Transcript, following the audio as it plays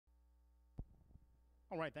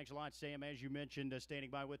All right, thanks a lot, Sam. As you mentioned, standing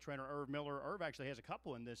by with trainer Erv Miller. Erv actually has a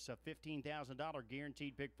couple in this $15,000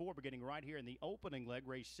 guaranteed pick four, beginning right here in the opening leg,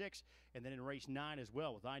 race 6, and then in race 9 as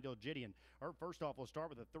well with Ideal Gideon. Erv, first off, we'll start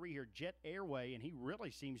with a 3 here, Jet Airway, and he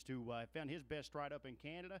really seems to have found his best stride up in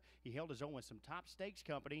Canada. He held his own with some top stakes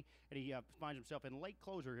company, and he finds himself in late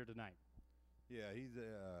closer here tonight. Yeah, he's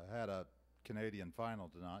had a Canadian final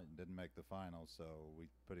tonight and didn't make the final, so we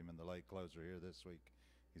put him in the late closer here this week.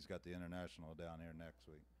 He's got the international down here next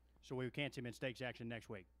week. So we can't see him in stakes action next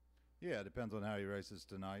week? Yeah, it depends on how he races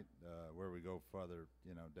tonight, where we go further,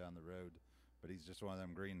 down the road. But he's just one of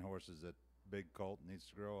them green horses that big colt needs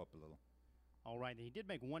to grow up a little. All right, he did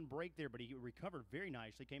make one break there, but he recovered very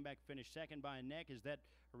nicely, came back, finished second by a neck. Is that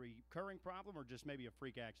a recurring problem or just maybe a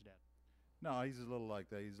freak accident? No, he's a little like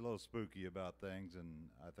that. He's a little spooky about things, and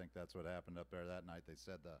I think that's what happened up there that night. They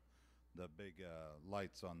said the big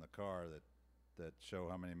lights on the car that show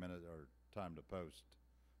how many minutes or time to post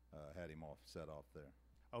had him set off there.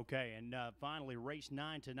 Okay, and finally, race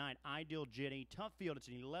 9 tonight, Ideal Gideon. Tough field. It's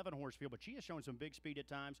an 11-horse field, but she has shown some big speed at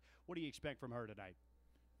times. What do you expect from her tonight?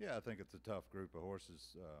 Yeah, I think it's a tough group of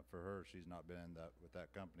horses for her. She's not been with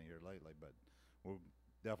that company here lately, but we'll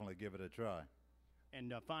definitely give it a try.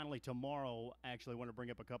 And finally, tomorrow, actually, I want to bring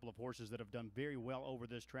up a couple of horses that have done very well over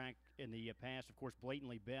this track in the past. Of course,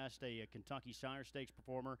 Blatantly Best, a Kentucky Sire Stakes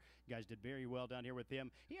performer. You guys did very well down here with him.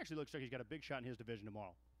 He actually looks like he's got a big shot in his division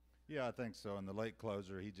tomorrow. Yeah, I think so. In the late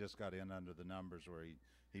closer, he just got in under the numbers where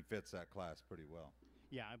he fits that class pretty well.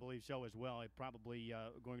 Yeah, I believe so as well. It probably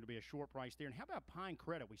going to be a short price there. And how about Pine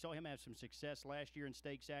Credit? We saw him have some success last year in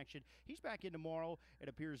stakes action. He's back in tomorrow. It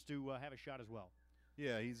appears to have a shot as well.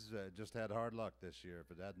 Yeah, he's just had hard luck this year.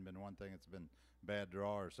 If it hadn't been one thing, it's been bad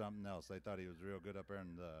draw or something else. They thought he was real good up there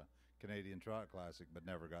in the Canadian Trot Classic, but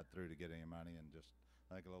never got through to get any money, and just,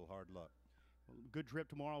 I think, a little hard luck. Good trip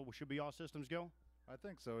tomorrow. Should be all systems go? I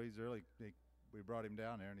think so. We brought him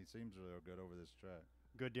down there, and he seems real good over this track.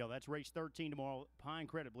 Good deal. That's race 13 tomorrow. Pine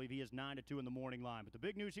Credit, I believe he is 9 to 2 in the morning line. But the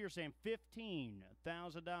big news here, Sam,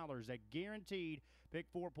 $15,000, a guaranteed pick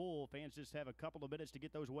four pool. Fans just have a couple of minutes to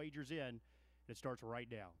get those wagers in. It starts right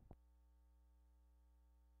now.